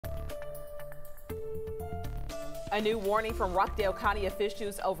A new warning from Rockdale County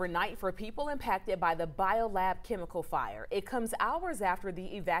officials overnight for people impacted by the biolab chemical fire. It comes hours after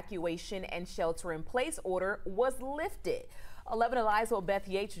the evacuation and shelter-in-place order was lifted. 11 Alive's Bobeth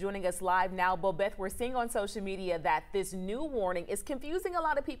Yates joining us live now. Bobeth, we're seeing on social media that this new warning is confusing a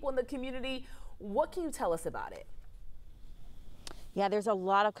lot of people in the community. What can you tell us about it? Yeah, there's a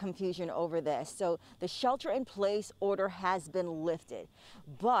lot of confusion over this. So the shelter-in-place order has been lifted,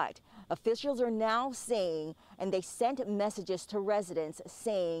 but officials are now saying, and they sent messages to residents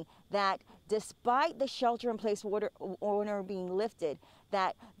saying that despite the shelter-in-place order being lifted,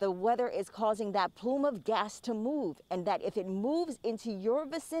 that the weather is causing that plume of gas to move, and that if it moves into your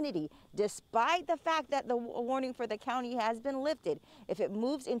vicinity, despite the fact that the warning for the county has been lifted, if it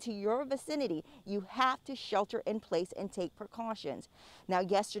moves into your vicinity, you have to shelter in place and take precautions. Now,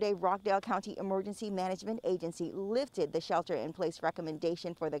 yesterday, Rockdale County Emergency Management Agency lifted the shelter-in-place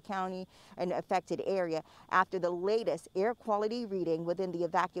recommendation for the county and affected area after the latest air quality reading within the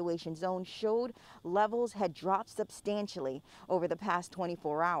evacuation zone showed levels had dropped substantially over the past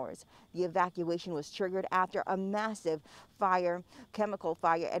 24 hours. The evacuation was triggered after a massive fire, chemical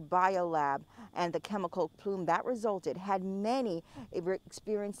fire at Biolab, and the chemical plume that resulted had many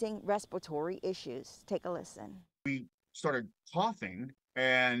experiencing respiratory issues. Take a listen. We started coughing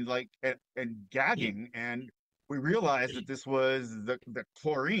and gagging, and we realized that this was the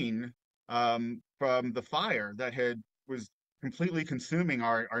chlorine from the fire that was completely consuming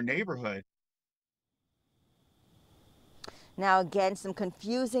our neighborhood. Now, again, some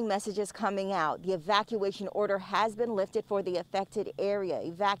confusing messages coming out. The evacuation order has been lifted for the affected area,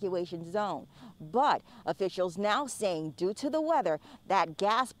 evacuation zone. But officials now saying due to the weather, that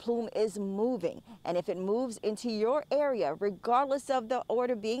gas plume is moving. And if it moves into your area, regardless of the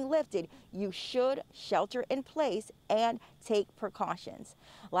order being lifted, you should shelter in place and take precautions.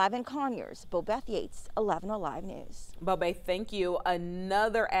 Live in Conyers, Bobeth Yates, 11 Alive News. Bobeth, thank you.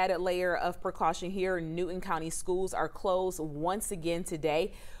 Another added layer of precaution here. Newton County schools are closed once again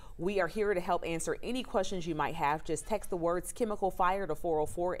today. We are here to help answer any questions you might have. Just text the words chemical fire to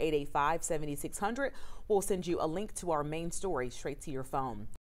 404-885-7600. We'll send you a link to our main story straight to your phone.